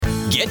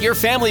Get your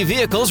family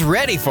vehicles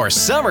ready for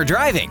summer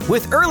driving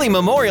with early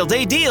Memorial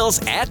Day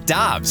deals at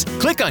Dobbs.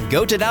 Click on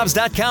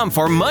GoToDobbs.com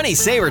for money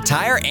saver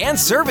tire and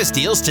service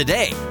deals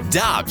today.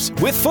 Dobbs,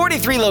 with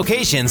 43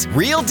 locations,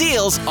 real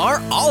deals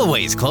are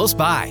always close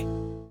by.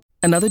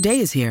 Another day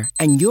is here,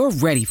 and you're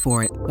ready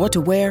for it. What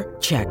to wear?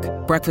 Check.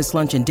 Breakfast,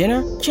 lunch, and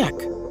dinner? Check.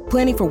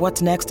 Planning for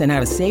what's next and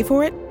how to save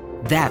for it?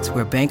 That's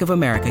where Bank of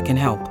America can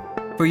help.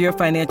 For your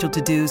financial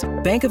to-dos,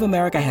 Bank of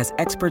America has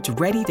experts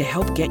ready to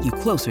help get you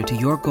closer to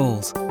your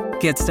goals.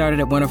 Get started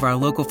at one of our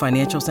local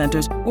financial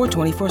centers or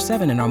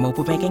 24/7 in our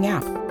mobile banking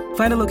app.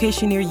 Find a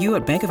location near you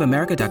at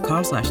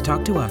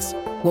bankofamerica.com/talktous.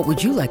 What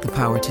would you like the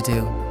power to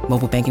do?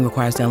 Mobile banking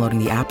requires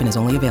downloading the app and is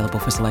only available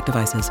for select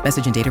devices.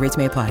 Message and data rates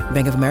may apply.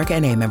 Bank of America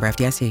N.A., member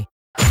FDIC.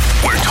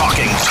 We're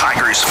talking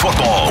Tigers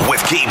football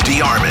with Gabe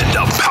DeArmond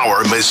of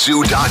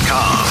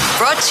PowerMizzou.com.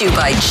 Brought to you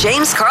by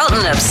James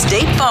Carlton of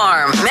State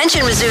Farm.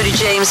 Mention Mizzou to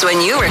James when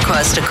you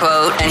request a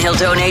quote, and he'll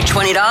donate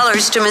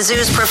 $20 to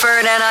Mizzou's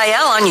preferred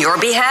NIL on your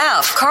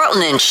behalf.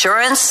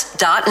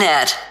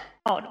 CarltonInsurance.net.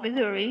 Called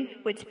Missouri,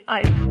 which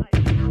I wrote.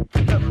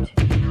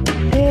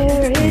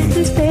 There is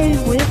this state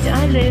which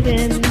I live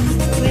in,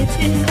 which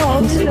is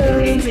called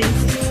Missouri.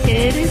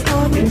 It is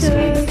called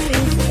Missouri.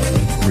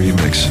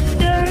 Remix.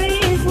 Missouri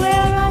is where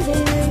I live.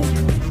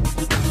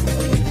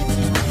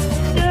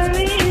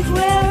 Missouri is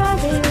where I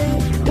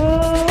live.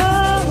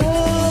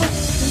 Whoa,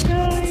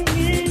 Missouri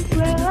is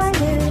where I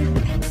live.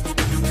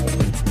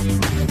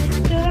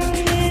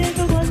 Missouri is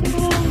a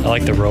wonderful. I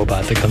like the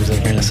robot that comes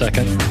in here in a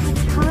second.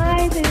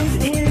 I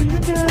live in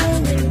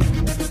Missouri.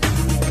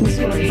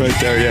 Right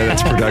there, yeah,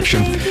 that's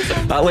production.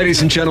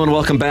 Ladies and gentlemen,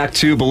 welcome back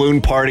to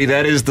Balloon Party.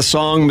 That is the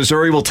song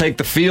Missouri will take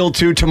the field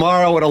to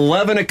tomorrow at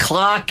 11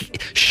 o'clock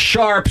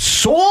sharp.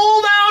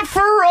 Sold out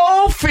for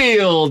Roe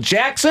Field.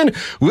 Jackson,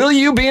 will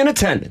you be in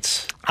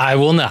attendance? I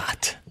will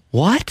not.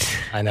 What?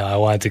 I know I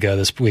wanted to go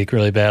this week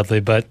really badly,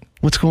 but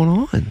What's going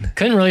on?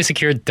 couldn't really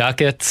secure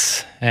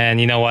ducats. And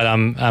you know what?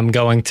 I'm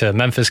going to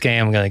Memphis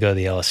game. I'm going to go to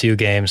the LSU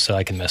game, so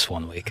I can miss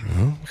 1 week.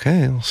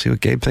 Okay, we'll see what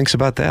Gabe thinks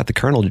about that. The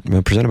Colonel,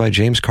 presented by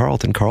James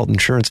Carlton,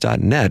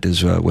 CarltonInsurance.net,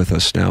 is with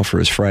us now for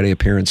his Friday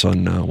appearance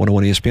on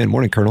 101 ESPN.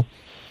 Morning, Colonel.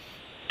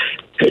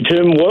 Hey,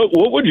 Tim,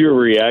 what would your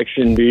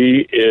reaction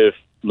be if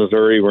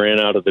Missouri ran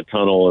out of the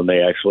tunnel and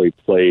they actually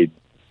played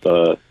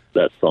that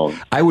song?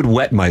 I would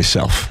wet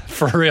myself.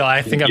 For real,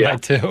 I think I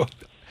might too.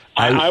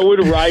 I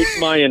would write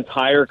my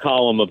entire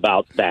column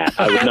about that.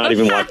 I would not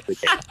even watch the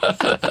game.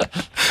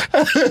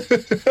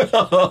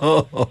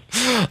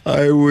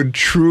 I would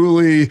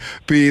truly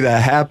be the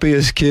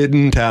happiest kid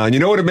in town. You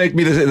know what would make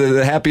me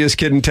the happiest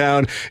kid in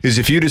town is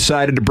if you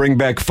decided to bring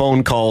back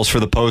phone calls for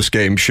the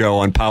post-game show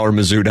on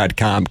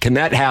PowerMizzou.com. Can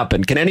that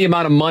happen? Can any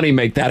amount of money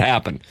make that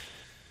happen?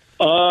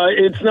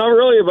 It's not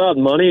really about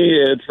money.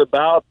 It's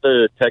about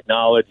the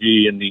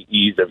technology and the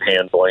ease of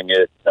handling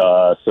it.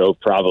 So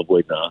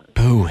probably not.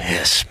 Boo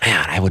hiss,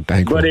 man! I would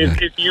bankroll. But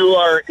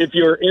if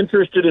you're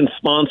interested in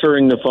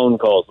sponsoring the phone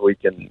calls, we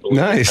can.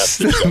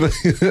 Nice.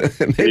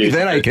 Maybe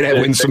then I could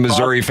win some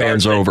Missouri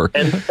fans over.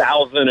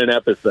 10,000 an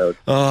episode.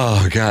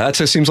 Oh God, that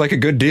just seems like a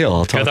good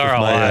deal.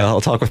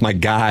 I'll talk with my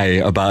guy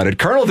about it.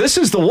 Colonel, this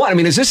is the one. I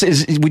mean,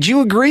 would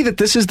you agree that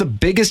this is the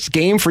biggest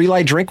game for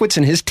Eli Drinkwitz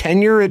in his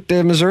tenure at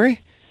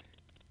Missouri?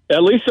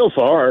 At least so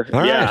far.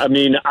 All yeah. Right. I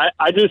mean,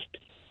 I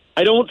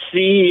don't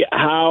see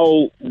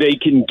how they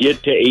can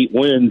get to 8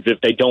 wins if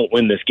they don't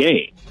win this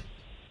game.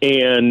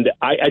 And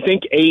I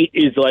think 8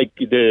 is like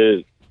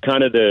the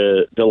kind of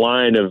the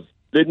line of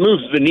that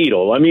moves the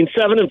needle. I mean,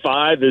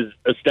 7-5 is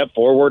a step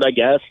forward, I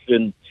guess,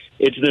 and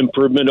it's an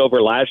improvement over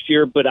last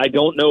year, but I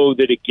don't know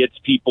that it gets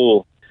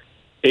people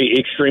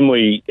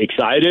extremely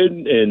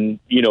excited and,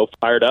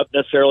 fired up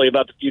necessarily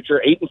about the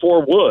future.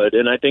 8-4 would,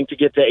 and I think to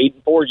get to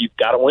 8-4, you've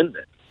got to win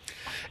this.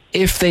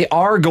 If they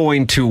are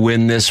going to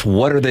win this,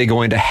 what are they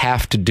going to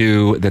have to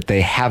do that they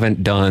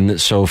haven't done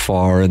so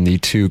far in the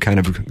 2 kind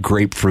of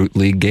grapefruit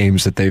league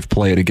games that they've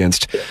played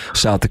against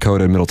South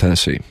Dakota and Middle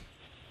Tennessee?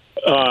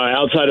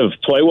 Outside of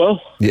play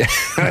well? Yeah.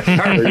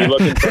 Are you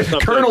looking for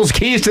something? Colonel's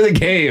keys to the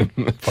game.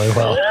 Play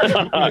well.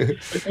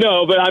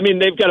 No, but I mean,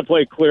 they've got to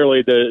play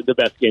clearly the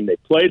best game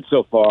they've played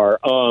so far.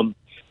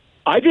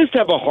 I just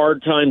have a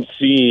hard time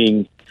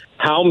seeing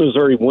how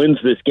Missouri wins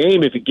this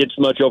game if it gets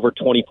much over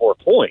 24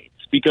 points,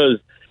 because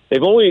they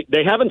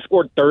haven't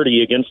scored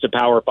 30 against a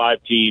Power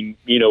 5 team.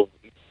 They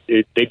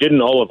didn't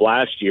all of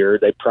last year.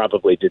 They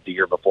probably did the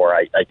year before.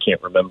 I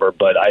can't remember,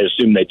 but I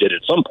assume they did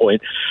at some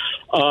point.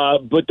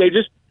 But they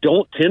just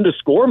don't tend to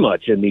score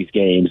much in these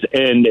games.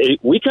 And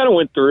we kind of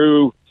went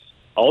through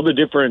all the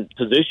different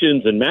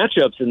positions and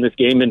matchups in this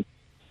game. And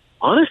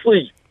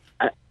honestly,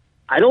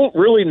 I don't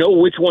really know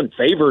which one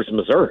favors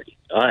Missouri.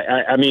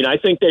 I mean, I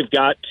think they've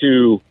got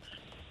to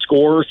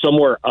score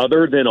somewhere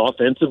other than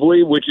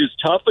offensively, which is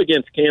tough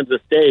against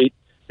Kansas State.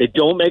 They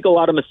don't make a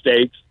lot of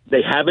mistakes.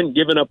 They haven't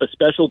given up a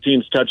special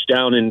teams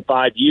touchdown in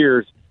 5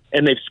 years,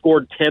 and they've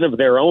scored 10 of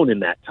their own in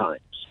that time.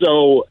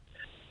 So,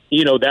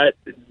 that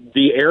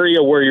the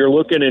area where you're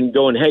looking and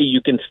going, hey, you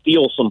can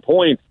steal some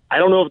points, I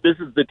don't know if this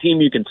is the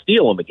team you can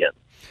steal them against.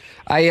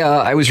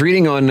 I was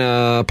reading on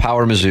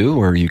Power Mizzou,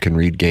 where you can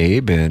read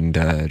Gabe and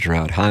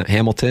Gerard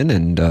Hamilton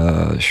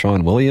and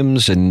Sean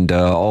Williams and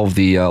all of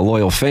the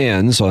loyal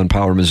fans on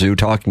Power Mizzou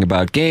talking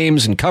about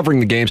games and covering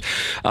the games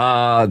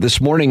this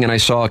morning, and I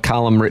saw a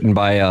column written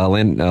by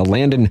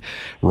Landon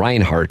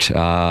Reinhardt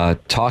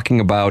talking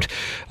about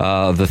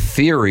the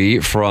theory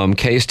from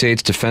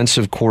K-State's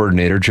defensive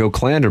coordinator, Joe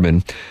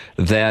Klanderman,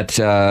 that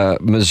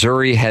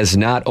Missouri has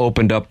not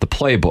opened up the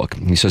playbook.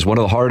 He says, one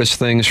of the hardest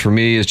things for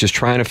me is just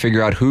trying to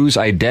figure out whose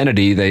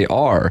identity they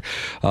are.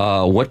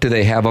 What do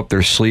they have up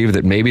their sleeve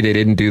that maybe they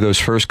didn't do those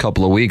first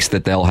couple of weeks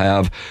that they'll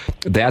have?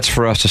 That's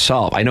for us to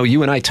solve. I know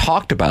you and I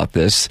talked about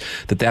this,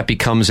 that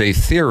becomes a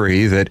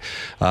theory that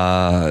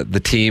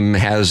the team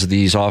has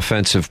these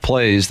offensive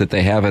plays that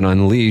they haven't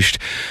unleashed.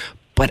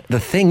 But the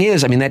thing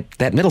is, I mean,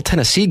 that Middle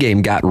Tennessee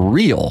game got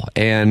real,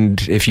 and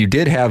if you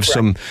did have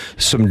some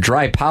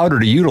dry powder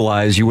to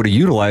utilize, you would have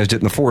utilized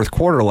it in the fourth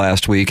quarter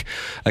last week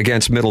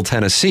against Middle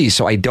Tennessee.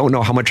 So I don't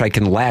know how much I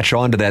can latch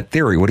on to that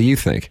theory. What do you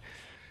think?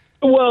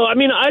 Well, I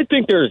mean, I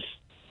think there's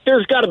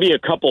got to be a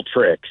couple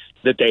tricks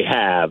that they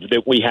have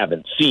that we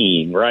haven't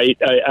seen, right?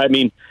 I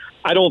mean,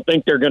 I don't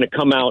think they're going to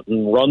come out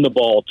and run the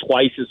ball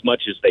twice as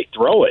much as they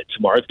throw it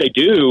tomorrow. If they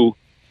do,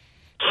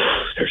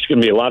 there's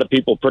going to be a lot of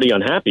people pretty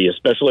unhappy,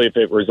 especially if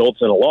it results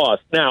in a loss.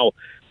 Now,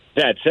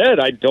 that said,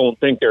 I don't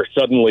think they're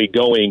suddenly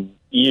going,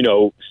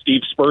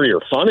 Steve Spurrier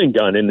fun and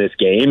gun in this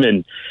game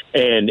and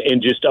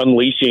just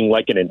unleashing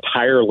like an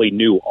entirely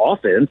new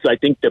offense. I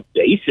think the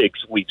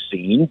basics we've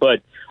seen,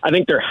 but I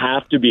think there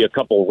have to be a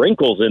couple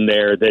wrinkles in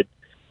there that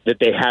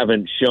they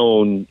haven't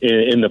shown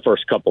in the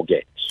first couple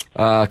games.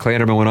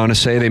 Klanderman went on to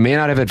say they may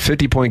not have had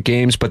 50-point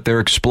games, but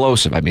they're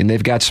explosive. I mean,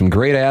 they've got some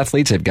great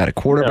athletes. They've got a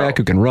quarterback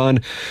who can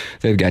run.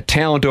 They've got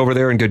talent over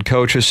there and good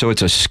coaches, so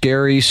it's a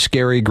scary,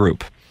 scary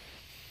group.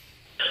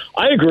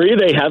 I agree.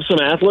 They have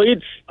some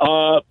athletes,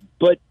 but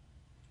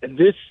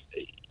this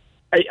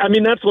 – I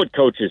mean, that's what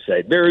coaches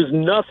say. There is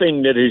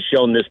nothing that has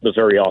shown this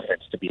Missouri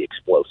offense to be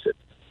explosive.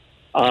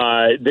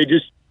 They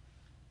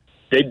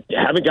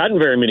haven't gotten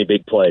very many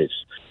big plays.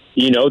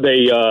 They've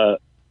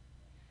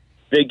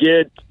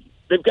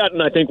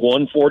gotten, I think,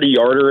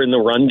 140-yarder in the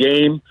run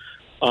game,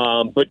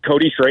 but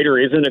Cody Schrader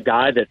isn't a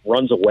guy that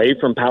runs away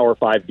from Power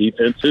 5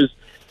 defenses.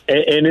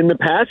 And in the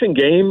passing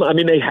game, I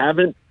mean, they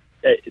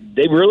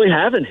really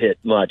haven't hit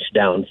much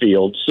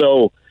downfield.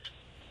 So,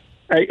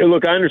 I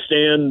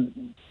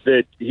understand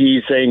that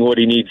he's saying what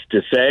he needs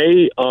to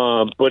say,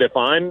 but if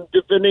I'm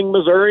defending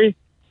Missouri,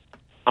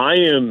 I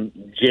am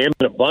jamming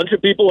a bunch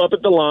of people up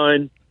at the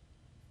line,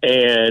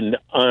 and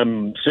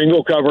I'm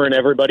single covering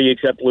everybody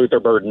except Luther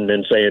Burden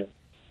and saying,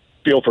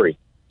 feel free.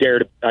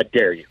 I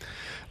dare you.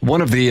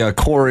 One of the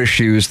core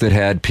issues that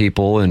had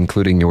people,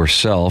 including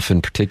yourself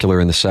in particular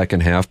in the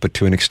second half, but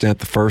to an extent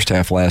the first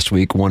half last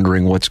week,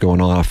 wondering what's going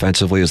on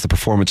offensively is the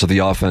performance of the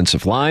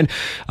offensive line.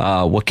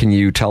 What can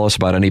you tell us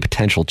about any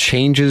potential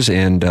changes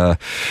and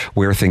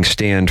where things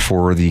stand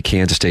for the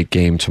Kansas State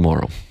game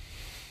tomorrow?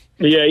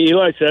 Yeah,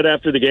 Eli said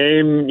after the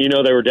game,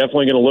 they were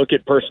definitely going to look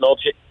at personnel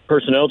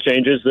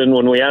changes. Then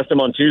when we asked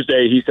him on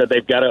Tuesday, he said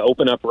they've got to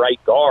open up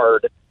right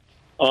guard.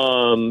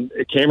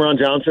 Cameron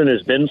Johnson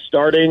has been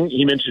starting.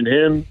 He mentioned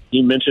him.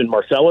 He mentioned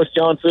Marcellus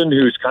Johnson,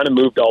 who's kind of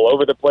moved all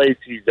over the place.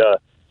 He's a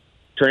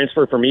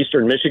transfer from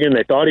Eastern Michigan.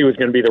 They thought he was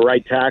going to be the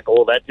right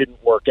tackle. That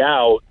didn't work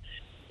out.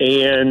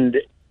 And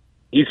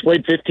he's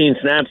played 15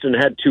 snaps and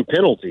had 2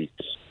 penalties.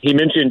 He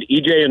mentioned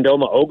EJ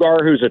Ndoma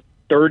Ogar, who's a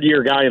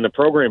third-year guy in the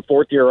program,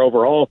 fourth-year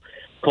overall,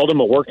 called him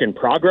a work in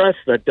progress.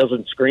 That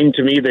doesn't scream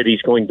to me that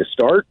he's going to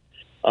start.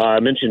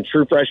 I mentioned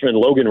true freshman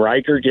Logan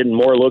Riker getting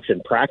more looks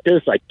in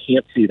practice. I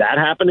can't see that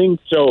happening.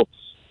 So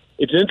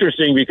it's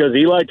interesting because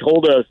Eli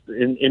told us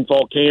in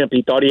fall camp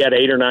he thought he had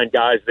 8 or 9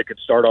 guys that could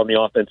start on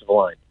the offensive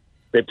line.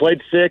 They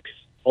played 6.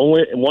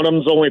 One of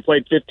them's only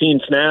played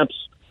 15 snaps.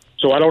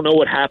 So I don't know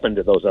what happened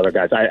to those other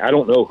guys. I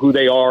don't know who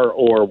they are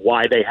or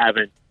why they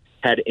haven't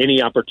had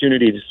any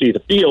opportunity to see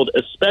the field,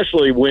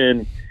 especially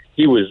when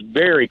he was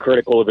very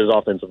critical of his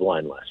offensive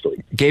line last week.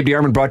 Gabe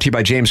DeArmond brought to you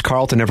by James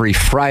Carlton every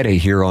Friday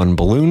here on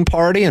Balloon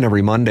Party and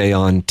every Monday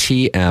on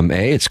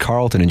TMA. It's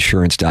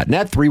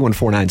carltoninsurance.net,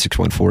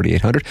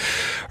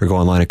 314-961-4800, or go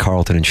online at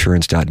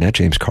carltoninsurance.net.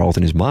 James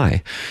Carlton is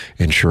my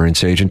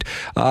insurance agent.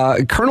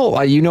 Colonel,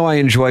 I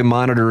enjoy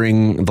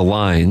monitoring the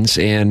lines,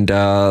 and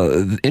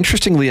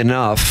interestingly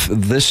enough,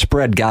 this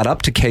spread got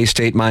up to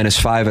K-State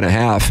minus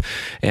 5.5,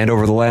 and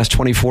over the last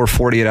 24,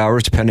 48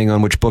 hours, depending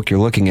on which book you're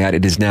looking at,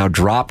 it is now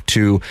dropped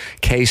to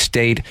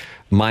K-State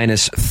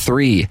minus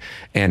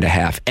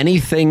 3.5.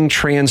 Anything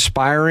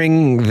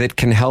transpiring that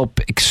can help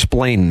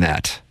explain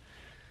that?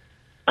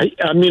 I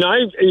mean,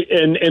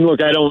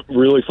 look, I don't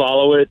really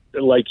follow it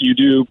like you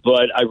do,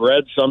 but I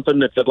read something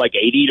that said like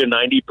 80 to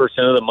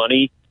 90% of the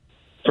money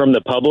from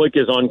the public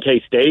is on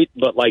K-State,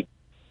 but like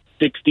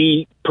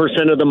 60%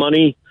 of the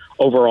money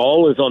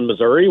overall is on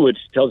Missouri, which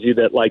tells you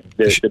that like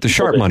the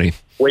sharp money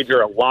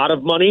wager a lot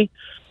of money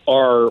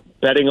are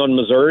betting on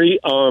Missouri.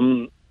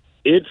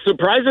 it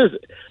surprises.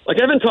 Like,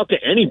 I haven't talked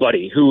to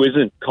anybody who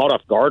isn't caught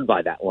off guard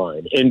by that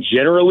line. And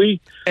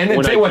generally,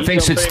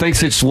 thinks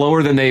it's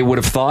lower than they would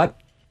have thought.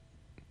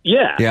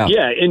 Yeah.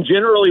 And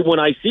generally, when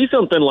I see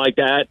something like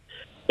that,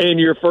 and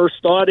your first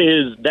thought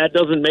is that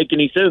doesn't make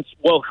any sense,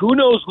 well, who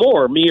knows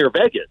more, me or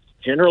Vegas?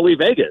 Generally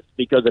Vegas,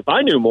 because if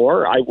I knew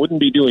more, I wouldn't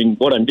be doing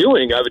what I'm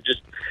doing. I would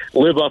just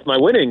live off my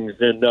winnings,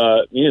 and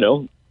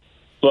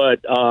But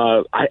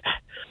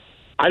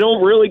I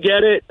don't really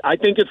get it. I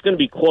think it's going to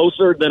be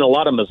closer than a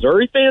lot of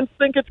Missouri fans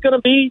think it's going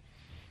to be.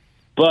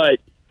 But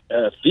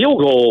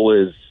field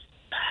goal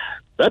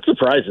that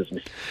surprises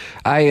me.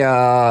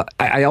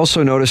 I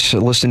also noticed,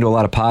 listening to a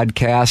lot of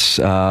podcasts,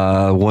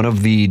 one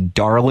of the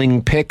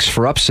darling picks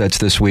for upsets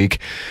this week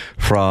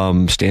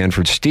from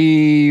Stanford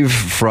Steve,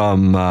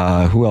 from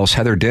who else?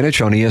 Heather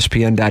Dinich on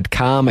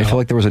ESPN.com. I feel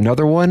like there was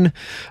another one.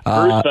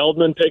 Bruce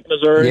Feldman picked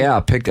Missouri. Yeah,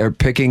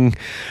 picking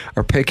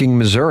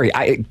Missouri.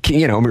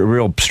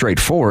 Real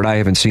straightforward. I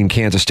haven't seen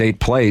Kansas State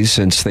play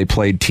since they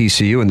played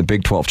TCU in the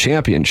Big 12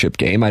 championship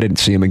game. I didn't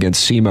see them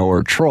against SEMO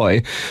or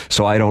Troy,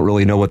 so I don't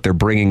really know what they're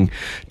bringing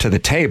to the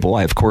table.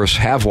 I, of course,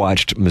 have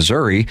watched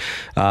Missouri,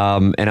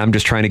 and I'm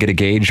just trying to get a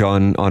gauge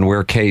on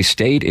where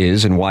K-State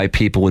is and why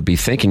people would be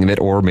thinking of it,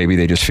 or maybe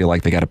they just feel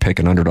like they got to pick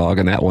an underdog,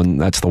 and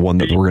that's the one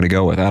that we're going to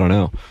go with. I don't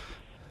know.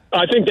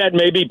 I think that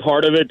may be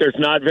part of it. There's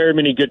not very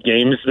many good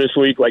games this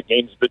week, like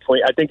games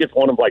between. I think it's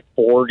one of like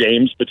 4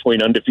 games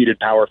between undefeated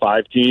Power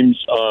 5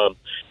 teams.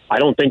 I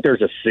don't think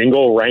there's a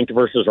single ranked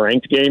versus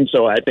ranked game,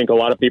 so I think a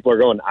lot of people are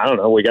going, I don't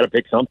know, we got to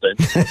pick something.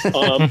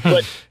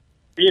 But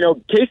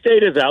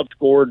K-State has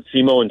outscored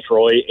SEMO and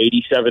Troy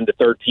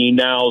 87-13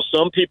 now.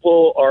 Some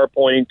people are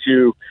pointing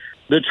to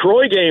the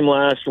Troy game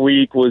last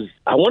week was,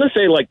 I want to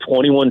say, like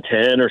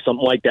 21-10 or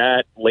something like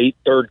that, late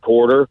third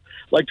quarter.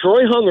 Like,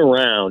 Troy hung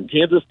around.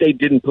 Kansas State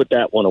didn't put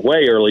that one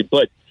away early.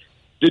 But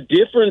the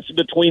difference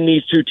between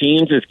these two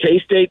teams is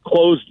K-State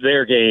closed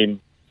their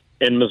game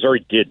and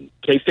Missouri didn't.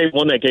 K-State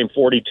won that game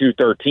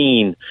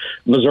 42-13.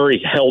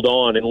 Missouri held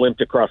on and limped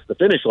across the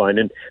finish line,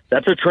 and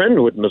that's a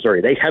trend with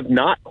Missouri. They have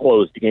not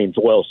closed games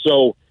well.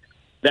 So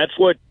that's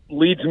what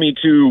leads me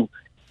to,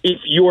 if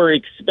you are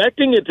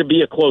expecting it to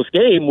be a close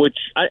game, which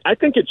I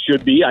think it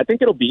should be, I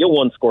think it'll be a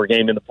one-score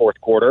game in the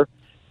fourth quarter.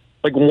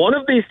 Like, one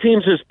of these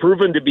teams has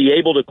proven to be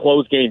able to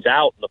close games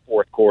out in the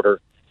fourth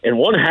quarter, and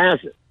one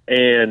hasn't.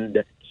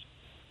 And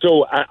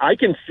so I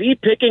can see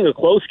picking a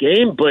close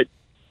game, but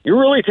you're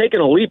really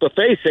taking a leap of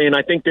faith saying,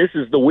 I think this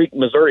is the week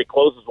Missouri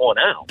closes one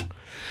out.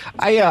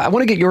 I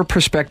want to get your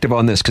perspective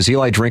on this, because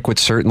Eli Drinkwitz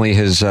certainly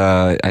has,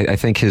 I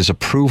think his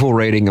approval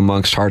rating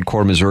amongst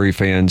hardcore Missouri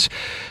fans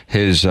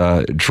has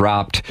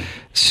dropped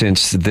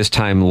since this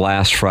time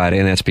last Friday,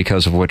 and that's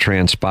because of what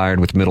transpired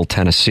with Middle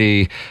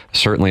Tennessee.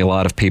 Certainly a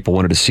lot of people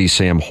wanted to see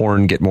Sam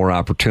Horn get more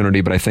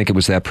opportunity, but I think it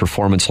was that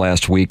performance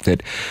last week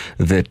that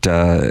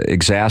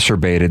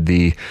exacerbated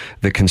the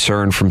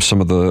concern from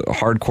some of the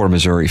hardcore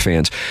Missouri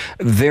fans.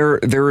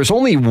 There is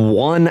only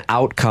one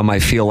outcome, I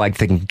feel like,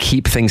 that can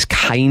keep things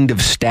kind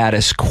of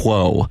status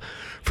quo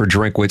for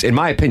Drinkwitz, in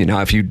my opinion.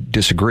 Now, if you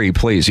disagree,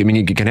 please. I mean,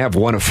 you can have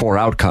one of 4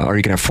 outcomes, or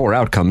you can have 4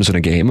 outcomes in a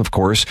game, of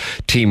course.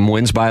 Team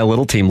wins by a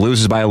little, team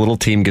loses by a little,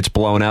 team gets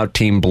blown out,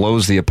 team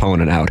blows the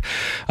opponent out.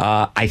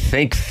 I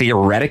think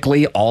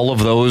theoretically all of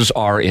those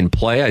are in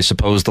play. I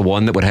suppose the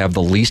one that would have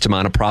the least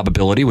amount of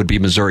probability would be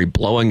Missouri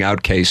blowing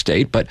out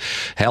K-State, but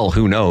hell,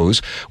 who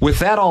knows? With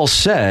that all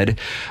said,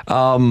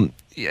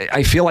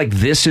 I feel like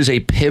this is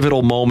a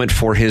pivotal moment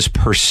for his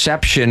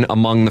perception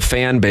among the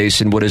fan base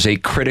in what is a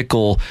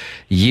critical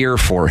year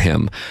for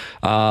him.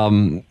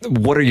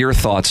 What are your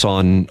thoughts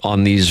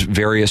on these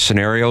various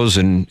scenarios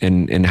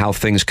and how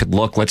things could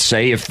look? Let's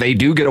say if they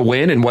do get a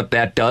win and what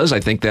that does,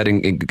 I think that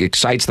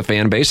excites the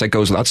fan base. That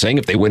goes without saying.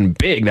 If they win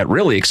big, that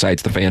really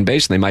excites the fan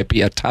base, and they might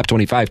be a top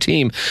 25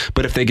 team.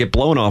 But if they get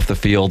blown off the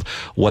field,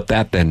 what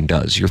that then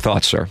does. Your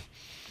thoughts, sir?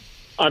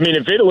 I mean,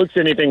 if it looks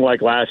anything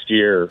like last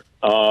year,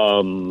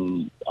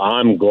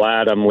 I'm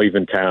glad I'm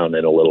leaving town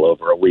in a little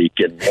over a week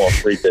and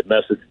won't read the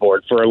message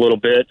board for a little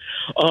bit.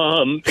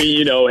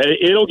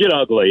 It'll get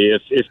ugly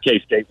if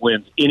K-State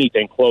wins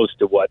anything close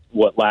to what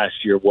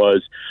last year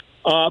was.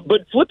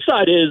 But flip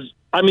side is,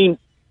 I mean,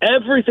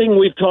 everything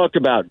we've talked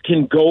about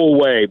can go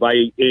away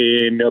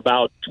in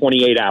about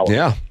 28 hours.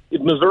 Yeah.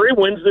 If Missouri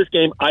wins this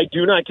game, I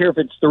do not care if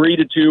it's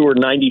 3-2 or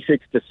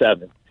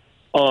 96-7.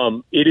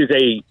 It is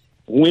a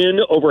win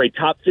over a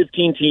top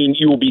 15 team.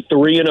 You will be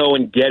 3-0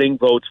 and getting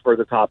votes for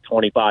the top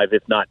 25,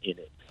 if not in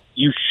it.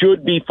 You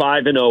should be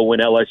 5-0 when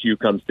LSU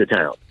comes to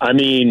town. I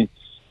mean,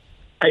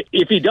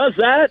 if he does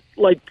that,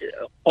 like,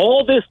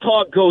 all this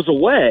talk goes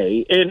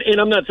away. And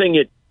I'm not saying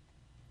it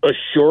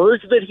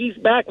assures that he's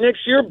back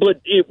next year,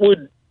 but it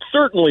would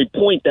certainly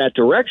point that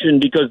direction,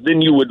 because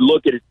then you would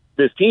look at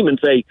this team and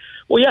say,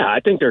 well, yeah, I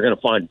think they're going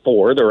to find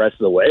 4 the rest of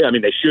the way. I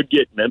mean, they should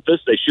get Memphis.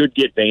 They should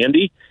get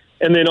Vandy.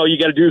 And then all you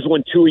got to do is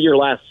win 2 of your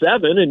last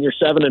 7, and you're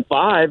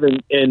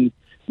 7-5, and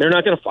they're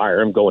not going to fire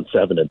him going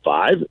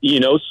 7-5.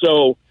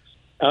 So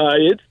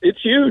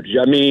it's huge.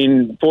 I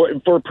mean,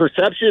 for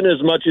perception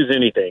as much as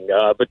anything.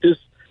 But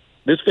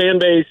this fan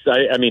base,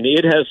 I mean,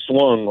 it has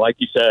swung, like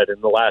you said,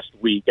 in the last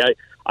week.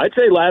 I'd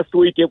say last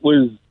week it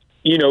was,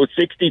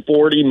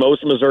 60-40.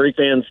 Most Missouri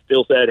fans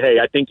still said, hey,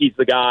 I think he's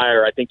the guy,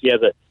 or I think he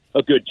has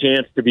a good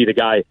chance to be the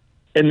guy.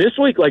 And this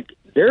week, like,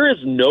 there is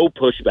no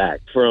pushback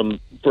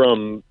from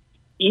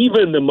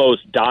even the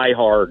most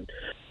diehard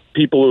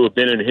people who have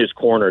been in his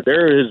corner.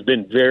 There has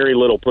been very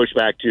little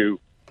pushback to,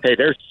 hey,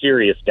 there's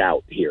serious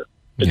doubt here.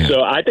 Yeah.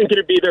 So I think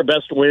it'd be their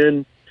best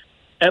win,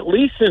 at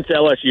least since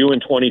LSU in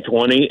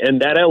 2020.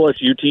 And that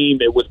LSU team,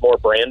 it was more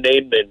brand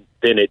name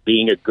than it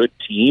being a good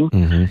team.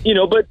 Mm-hmm.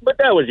 But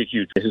that was a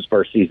huge his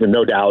first season,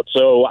 no doubt.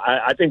 So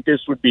I think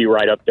this would be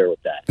right up there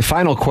with that. The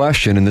final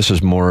question, and this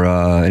is more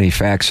any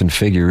facts and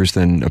figures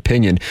than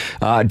opinion.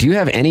 Do you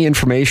have any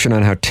information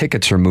on how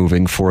tickets are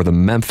moving for the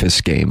Memphis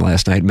game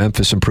last night?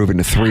 Memphis improving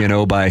to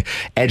 3-0 by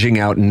edging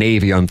out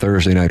Navy on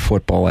Thursday Night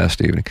Football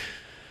last evening.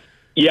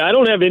 Yeah, I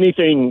don't have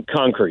anything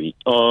concrete.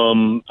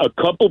 A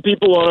couple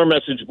people on our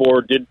message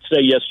board did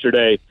say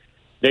yesterday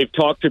they've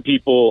talked to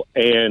people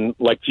and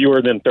like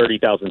fewer than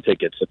 30,000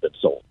 tickets have been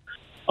sold.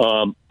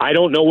 I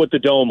don't know what the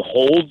Dome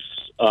holds.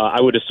 I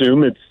would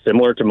assume it's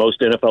similar to most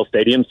NFL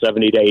stadiums,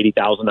 70 to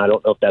 80,000. I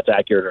don't know if that's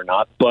accurate or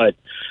not, but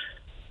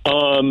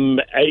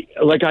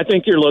I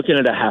think you're looking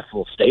at a half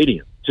full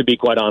stadium, to be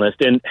quite honest.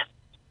 And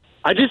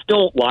I just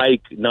don't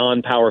like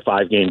non-Power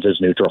 5 games as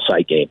neutral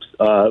site games.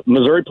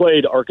 Missouri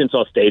played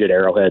Arkansas State at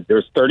Arrowhead. There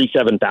was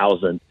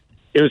 37,000.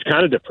 It was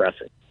kind of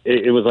depressing.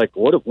 It was like,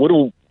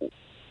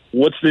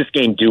 what's this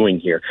game doing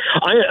here?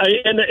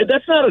 And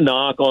that's not a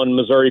knock on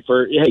Missouri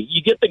for, hey,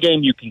 you get the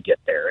game, you can get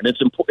there. And it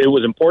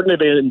was important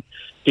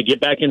to get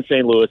back in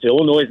St. Louis.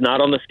 Illinois is not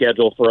on the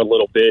schedule for a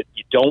little bit.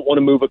 You don't want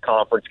to move a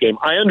conference game.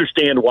 I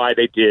understand why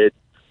they did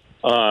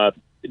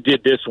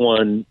this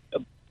one,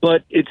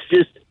 but it's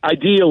just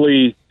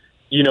ideally,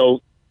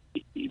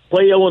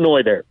 play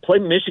Illinois there, play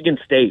Michigan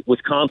State,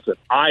 Wisconsin,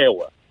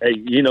 Iowa,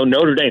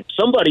 Notre Dame,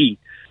 somebody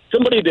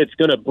that's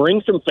going to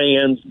bring some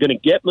fans, going to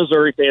get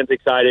Missouri fans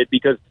excited,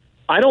 because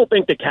I don't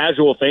think the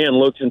casual fan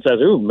looks and says,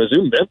 ooh,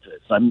 Mizzou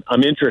Memphis,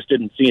 I'm interested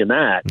in seeing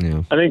that.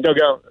 Yeah. I think they'll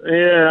go,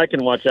 yeah, I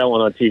can watch that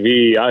one on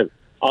TV.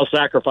 I'll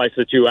sacrifice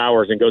the 2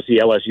 hours and go see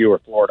LSU or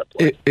Florida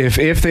play.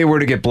 If they were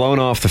to get blown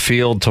off the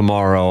field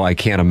tomorrow, I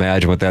can't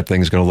imagine what that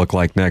thing's going to look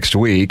like next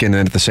week. And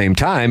then at the same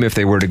time, if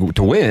they were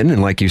to win,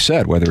 and like you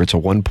said, whether it's a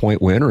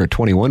 1-point win or a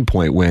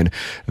 21-point win,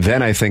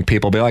 then I think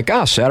people will be like,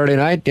 Saturday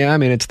night, yeah, I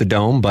mean, it's the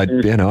Dome, but,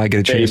 I get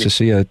a chance to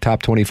see a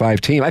top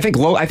 25 team. I think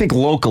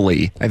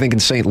locally, in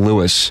St.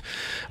 Louis,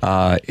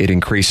 it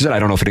increases it. I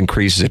don't know if it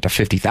increases it to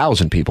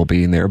 50,000 people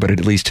being there, but it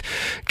at least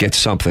gets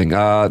something.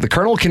 The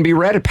Colonel can be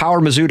read at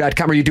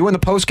powermizzou.com. Are you doing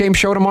the post-game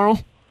show tomorrow?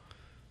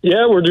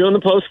 Yeah, we're doing the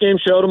post-game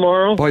show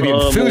tomorrow. Boy,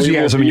 the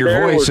enthusiasm in your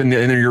voice and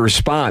your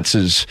response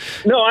is...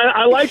 No,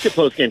 I like the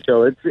post-game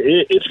show.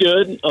 It's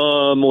good.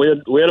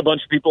 We had a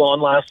bunch of people on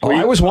last week.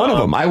 I was one of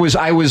them. I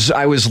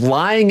was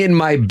lying in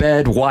my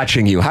bed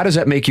watching you. How does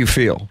that make you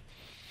feel?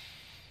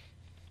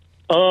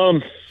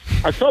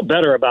 I felt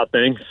better about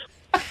things,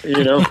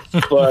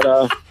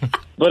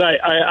 but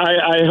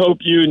I hope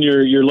you and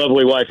your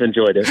lovely wife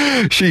enjoyed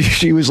it.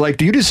 She was like,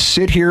 do you just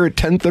sit here at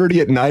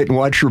 10:30 at night and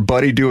watch your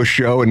buddy do a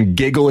show and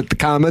giggle at the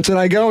comments? And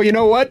I go, you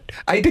know what?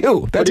 I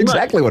do. That's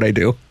exactly what I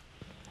do.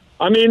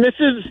 I mean, this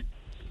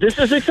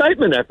is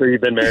excitement after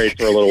you've been married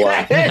for a little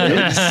while.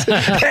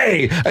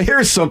 Hey,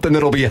 here's something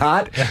that'll be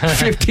hot.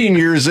 15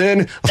 years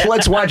in,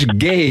 let's watch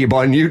Gabe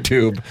on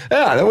YouTube.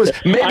 Yeah,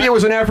 it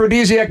was an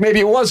aphrodisiac, maybe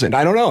it wasn't.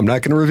 I don't know. I'm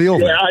not going to reveal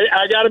that. Yeah,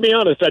 I got to be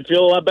honest. I'd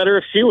feel a lot better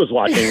if she was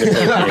watching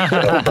this.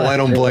 I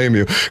don't blame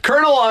you.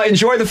 Colonel,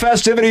 enjoy the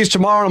festivities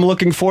tomorrow. I'm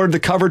looking forward to the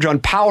coverage on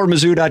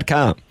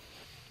powermizzou.com.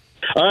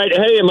 All right.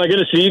 Hey, am I going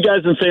to see you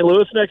guys in St.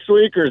 Louis next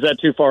week, or is that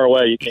too far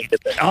away? You can't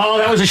get there. Oh,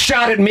 that was a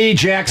shot at me,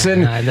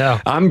 Jackson. I know.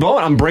 I'm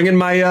bringing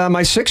my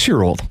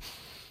 6-year-old.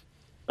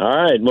 All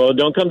right. Well,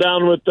 don't come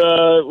down with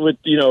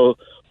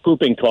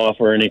pooping cough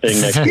or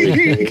anything next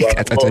week.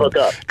 We'll hook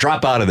up.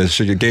 Drop out of this.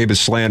 Gabe is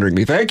slandering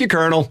me. Thank you,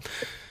 Colonel.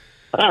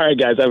 All right,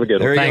 guys. Have a good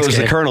one. There he goes,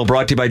 the Colonel,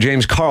 brought to you by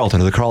James Carlton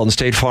of the Carlton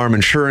State Farm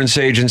Insurance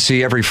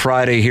Agency, every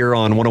Friday here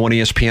on 101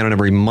 ESPN and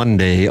every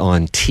Monday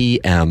on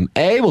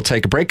TMA. We'll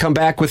take a break, come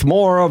back with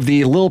more of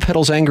the Lil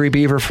Piddles Angry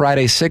Beaver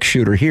Friday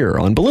 6-shooter here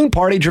on Balloon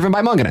Party, driven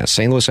by Munganess,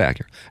 St. Louis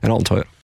Acura, and Alton Toyota.